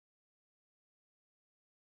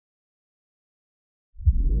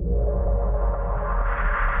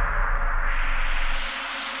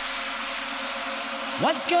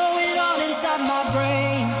What's going on inside my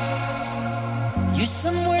brain? You're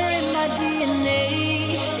somewhere in my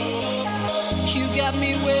DNA. You got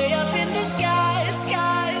me way up in the sky,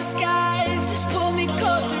 sky, sky. Just pull me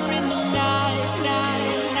closer in the night,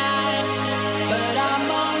 night, night. But I'm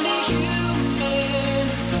only human.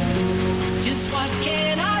 Just what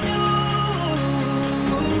can I do?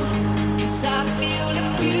 'Cause I feel the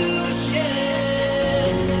fusion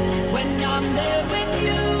when I'm there with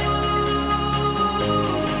you.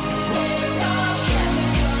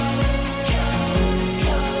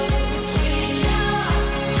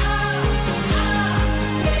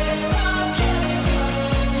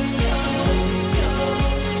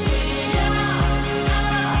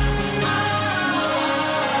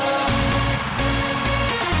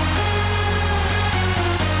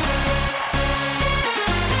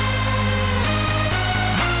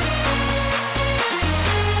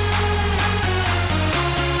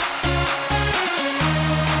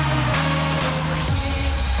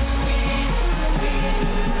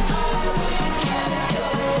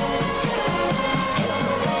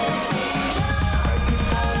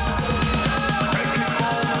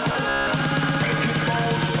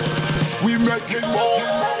 Make it more.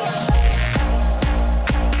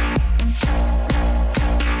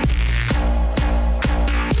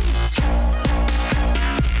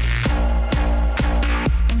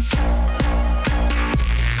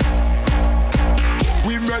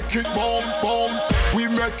 We make it boom, boom. We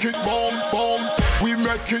make it boom, boom. We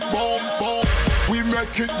make it boom, boom. We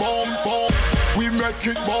make it boom, boom. We make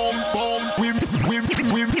it boom, boom. We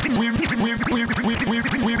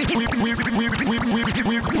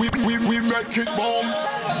make it boom.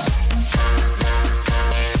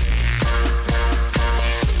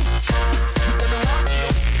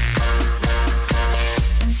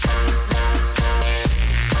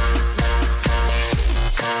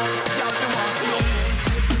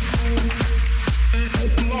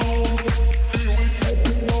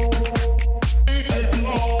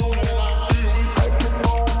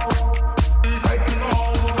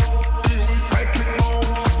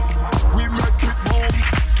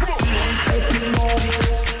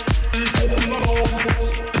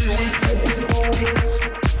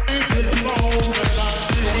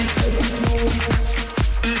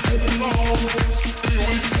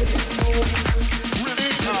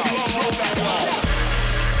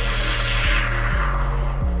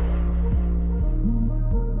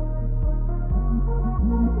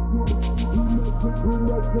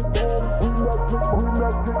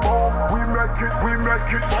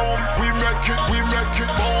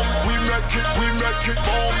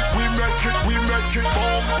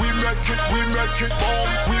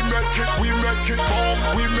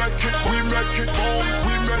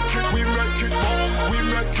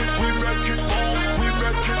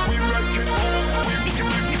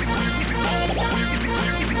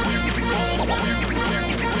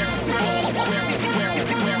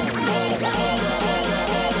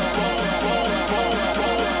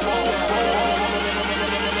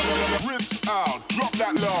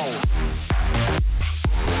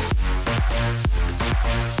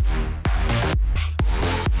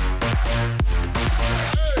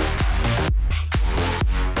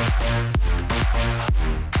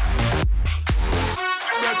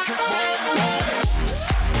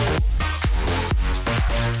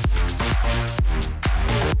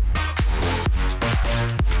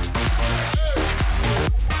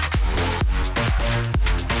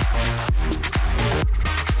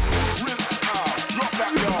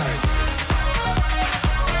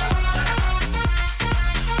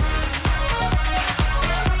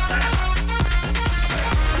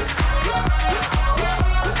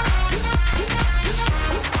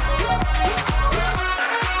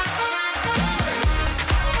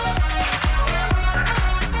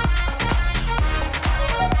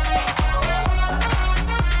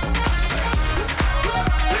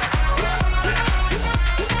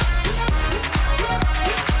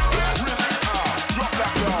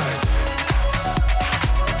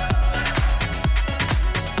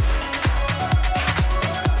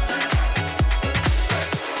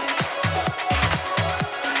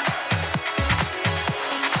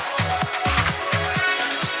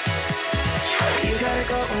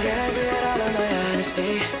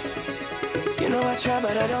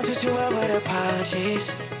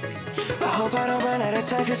 I hope I don't run out of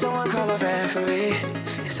time, 'cause someone call a referee.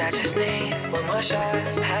 'Cause I just need one more shot,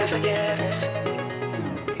 have forgiveness.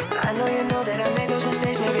 I know you know that I made those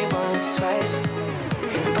mistakes maybe once or twice.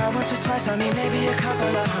 By once or twice, I mean maybe a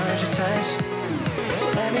couple of 100 times. So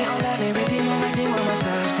let me redeem on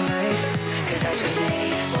myself tonight. 'Cause I just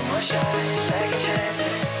need one more shot, second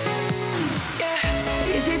chances. Yeah.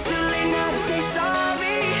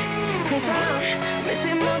 'cause I'm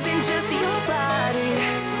missing more than just your body.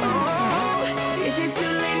 Oh, is it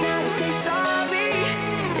too late now to say sorry?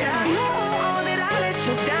 Yeah, I know that I let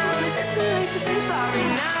you down. Is it too late to say sorry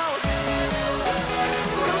now?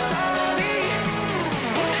 I'm sorry.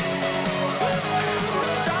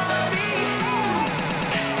 Sorry.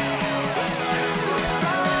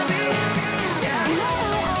 Sorry. Yeah, I know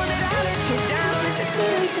that I let you down. Is it too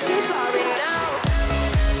late to say sorry now?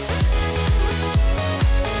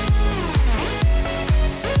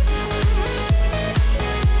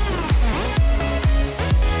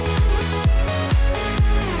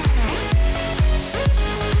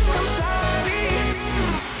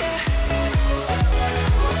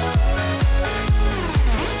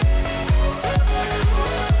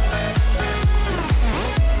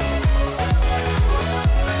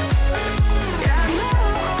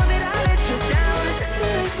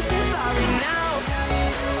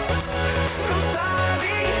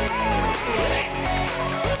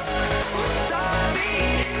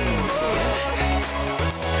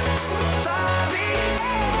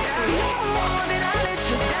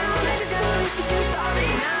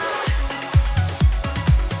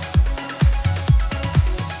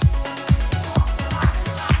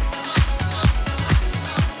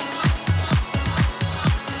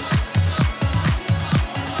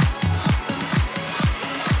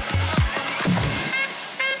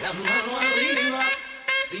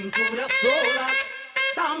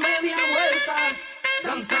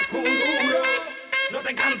 Danza Kuduro, no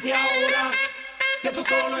te canses ahora, que esto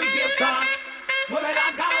solo empieza. Mueve la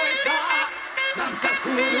cabeza, danza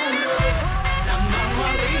Kuduro, la mano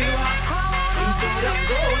arriba, cintura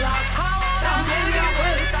sola, da media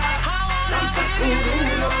vuelta. Danza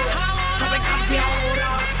Kuduro, no te canses ahora,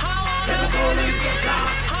 que esto solo empieza.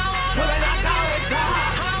 Mueve la cabeza,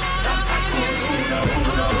 danza Kuduro.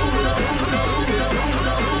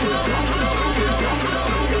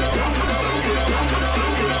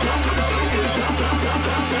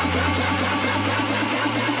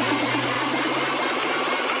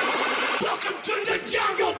 Welcome to the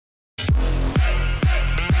jungle.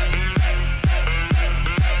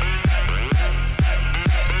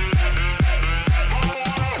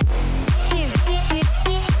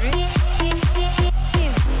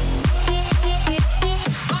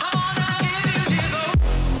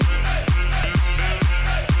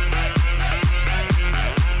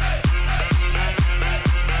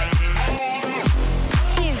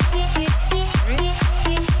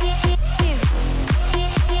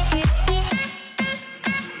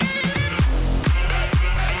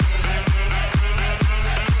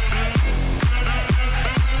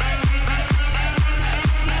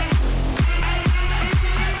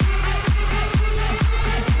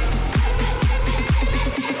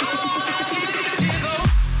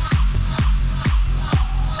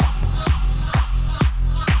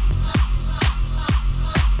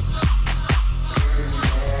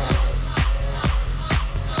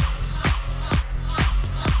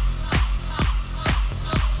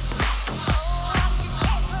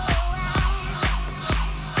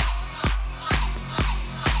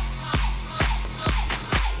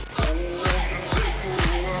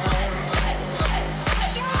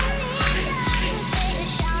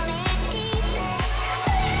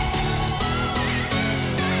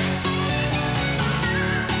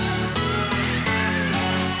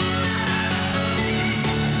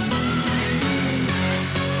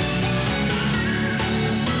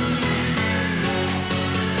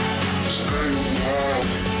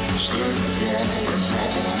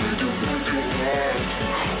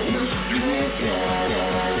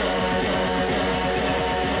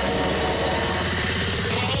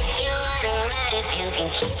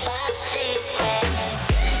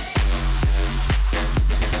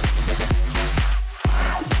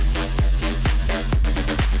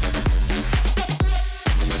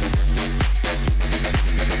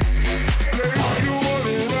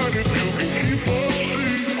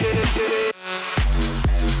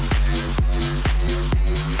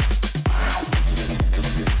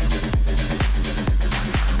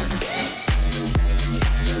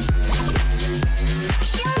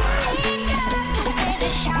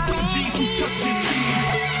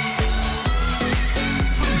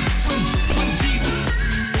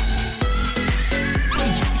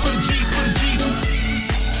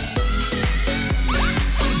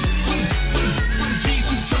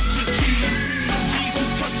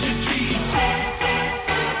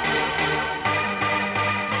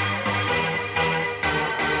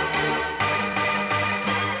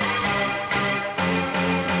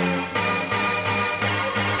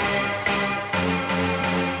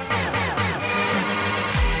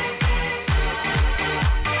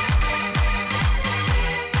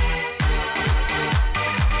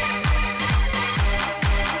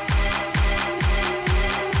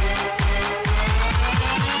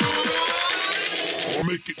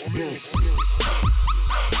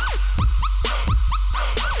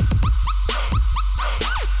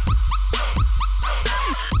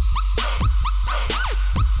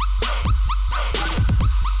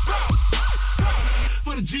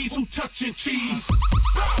 touching cheese.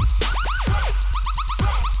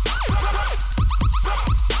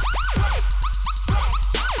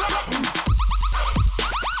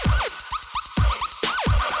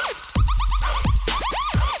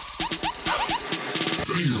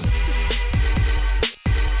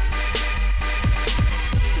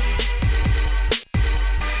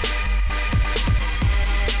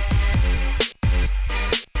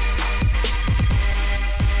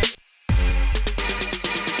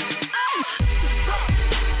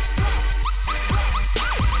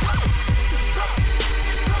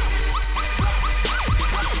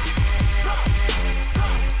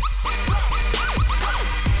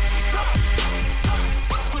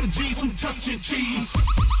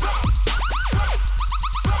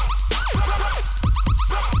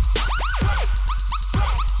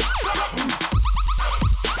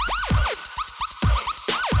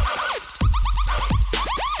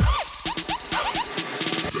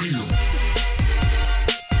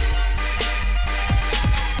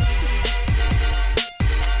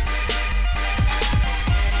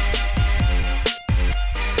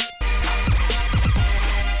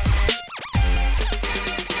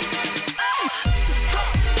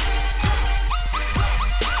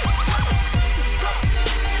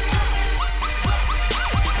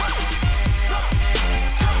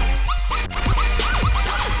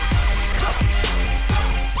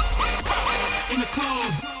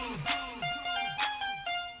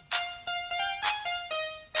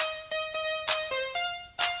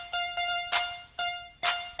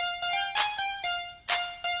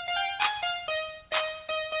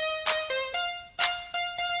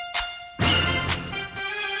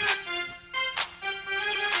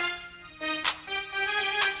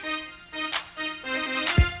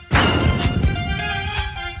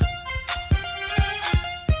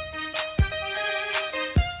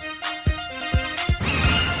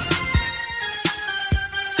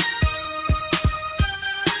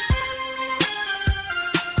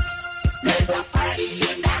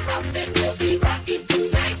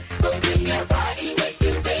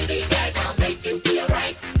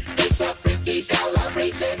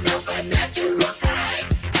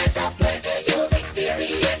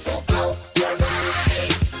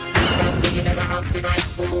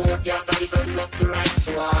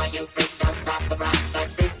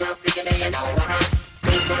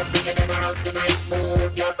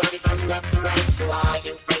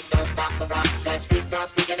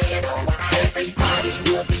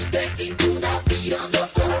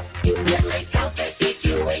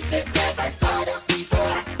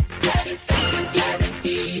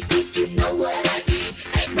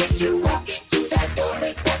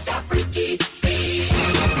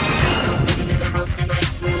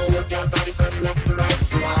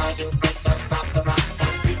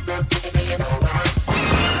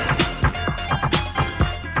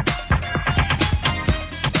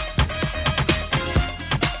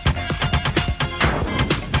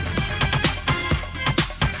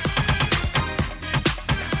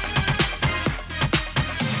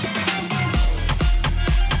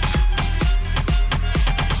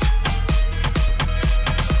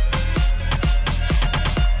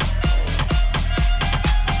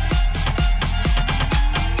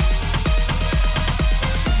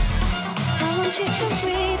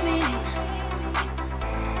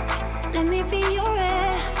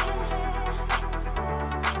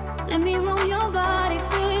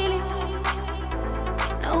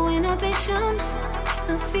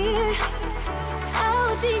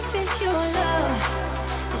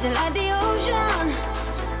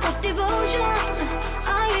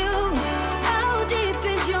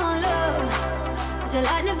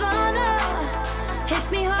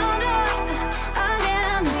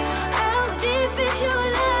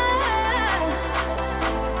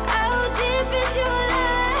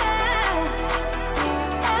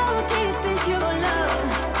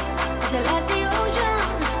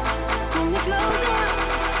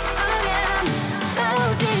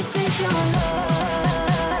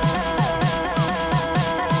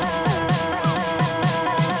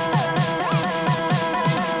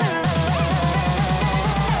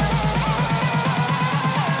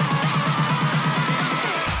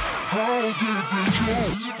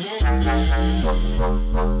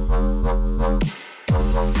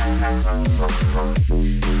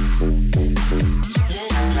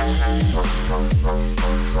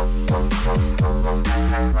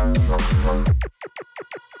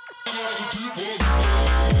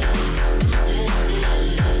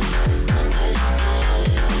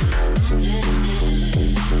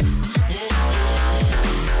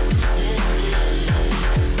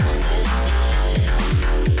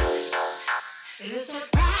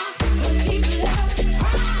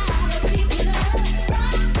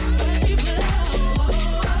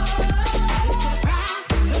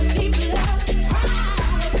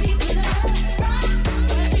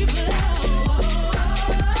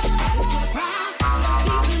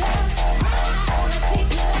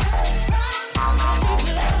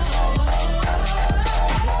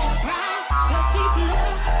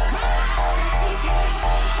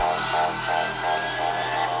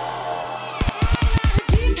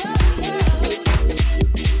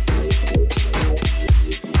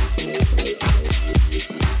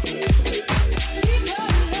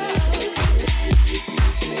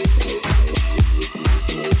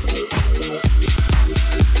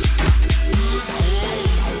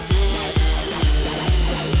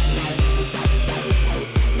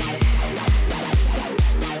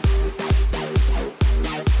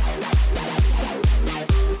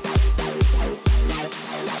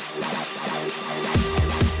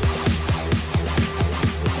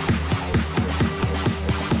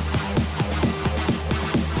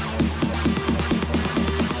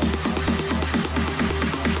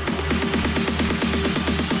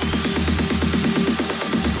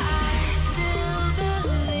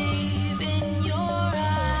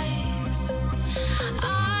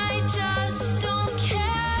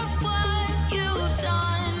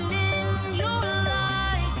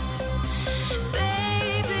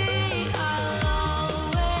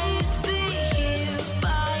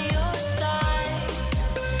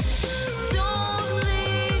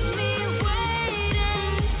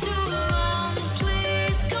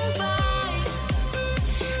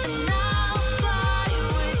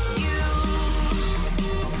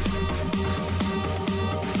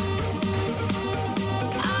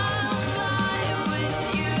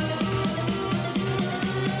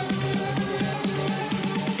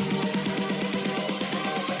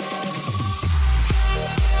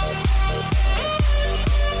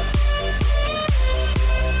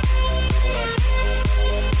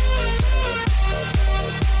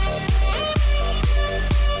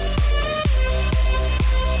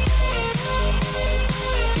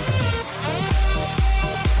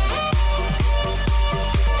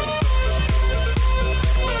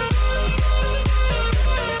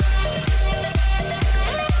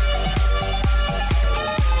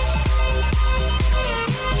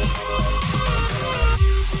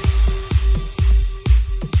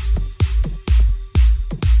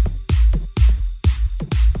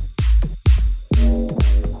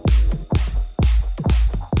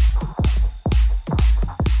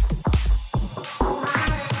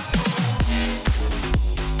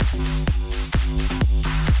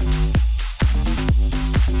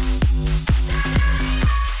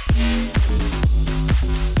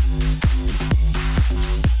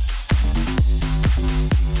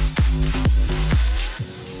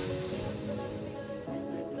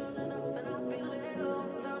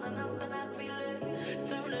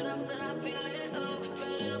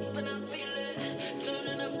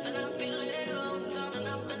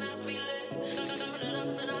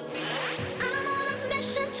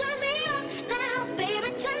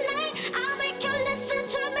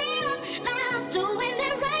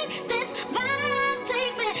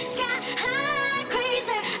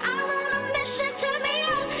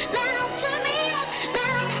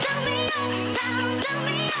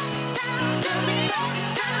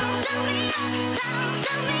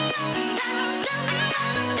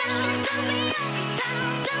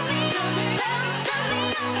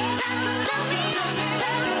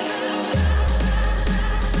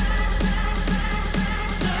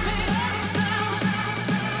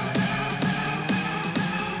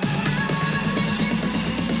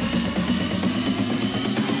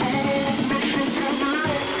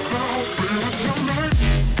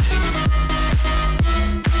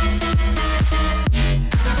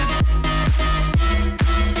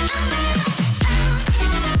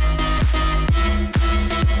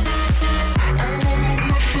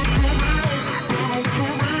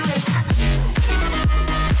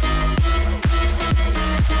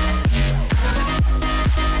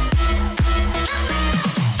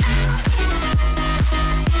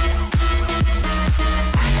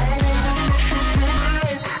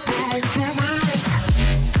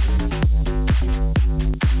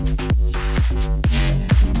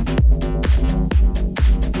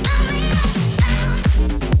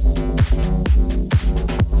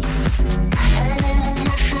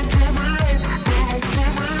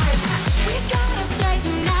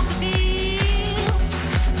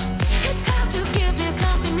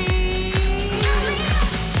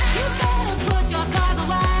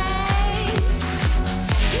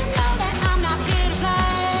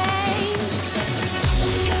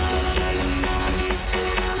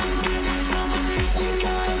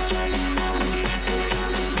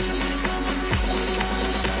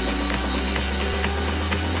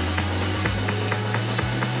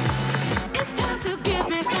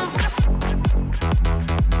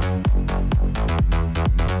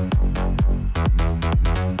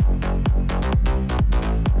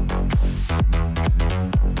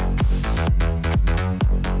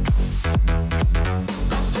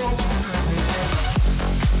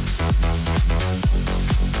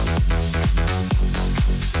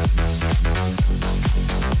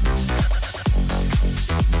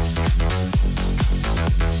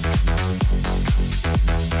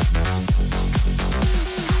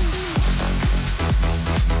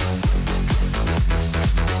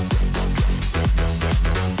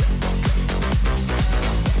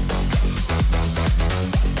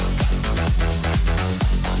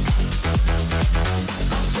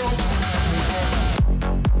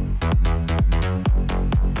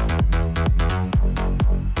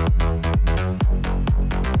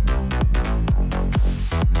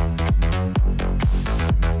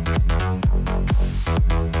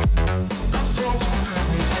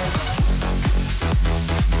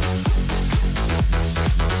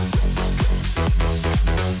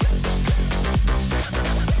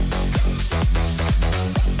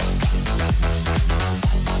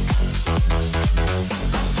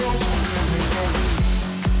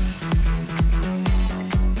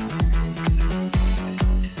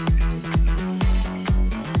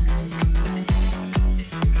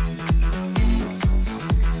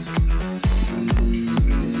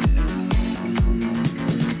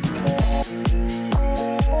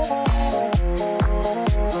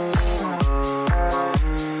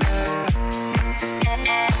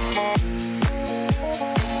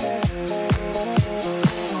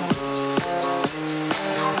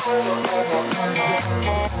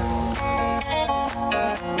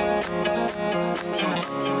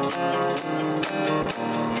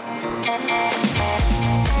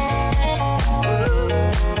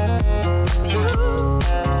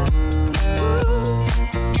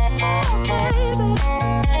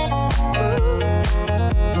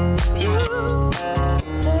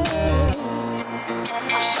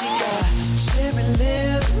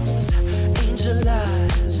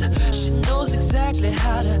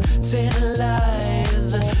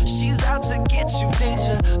 tantalize. She's out to get you,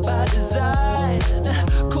 danger by design.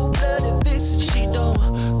 Cold-blooded vixen, she don't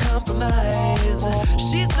compromise.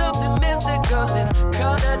 She's something mystical in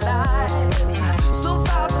color lights. So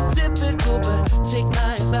far from typical, but take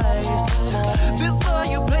my advice. Before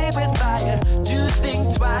you play with fire, do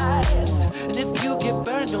think twice. And if you get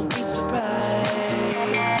burned, don't be surprised.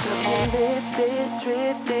 Lifted,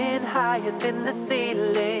 drifting higher than the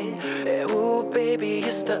ceiling. Ooh, baby,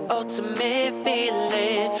 it's the ultimate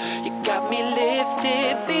feeling. You got me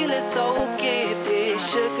lifted, feeling so gifted.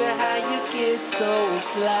 Sugar, how you get so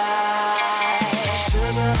fly?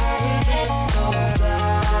 Sugar,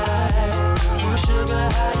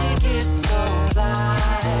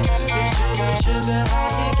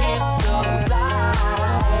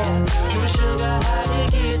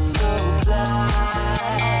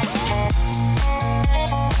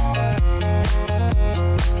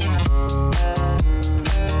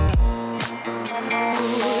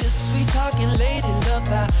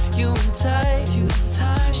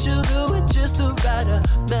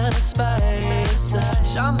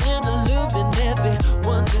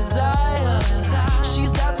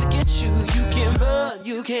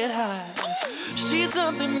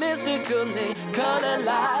 mystically, color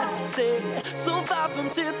lights say, so far from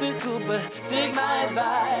typical, but take my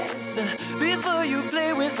advice. Before you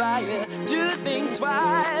play with fire, do think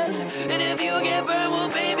twice. And if you get burned, well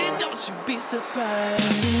baby, don't you be surprised.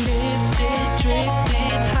 Lifted,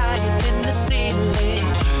 drifting higher than the ceiling.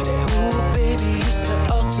 Ooh baby, it's the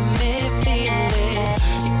ultimate feeling.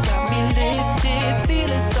 You got me lifted,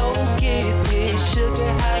 feeling so gifted.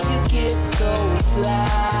 Sugar, how you get so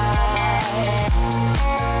fly.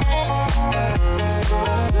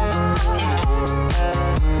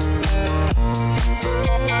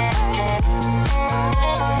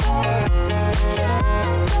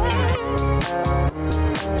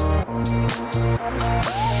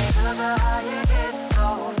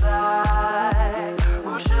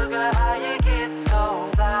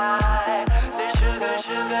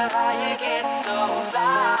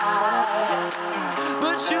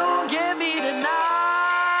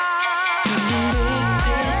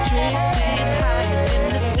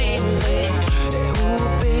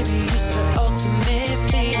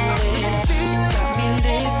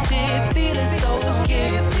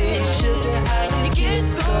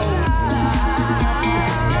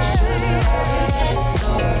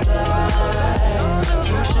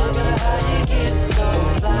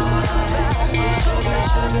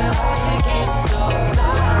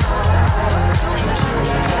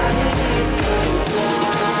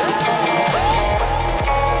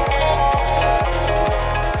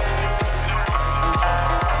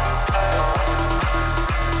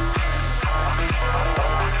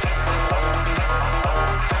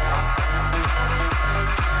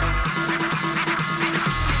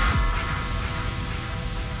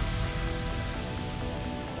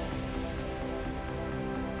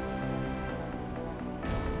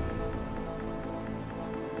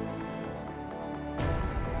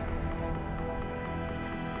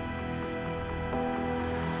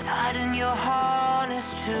 Tighten your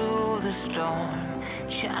harness to the storm.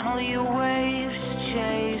 Channel your waves to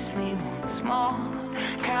chase me once more.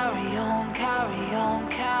 Carry on, carry on,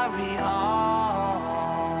 carry on.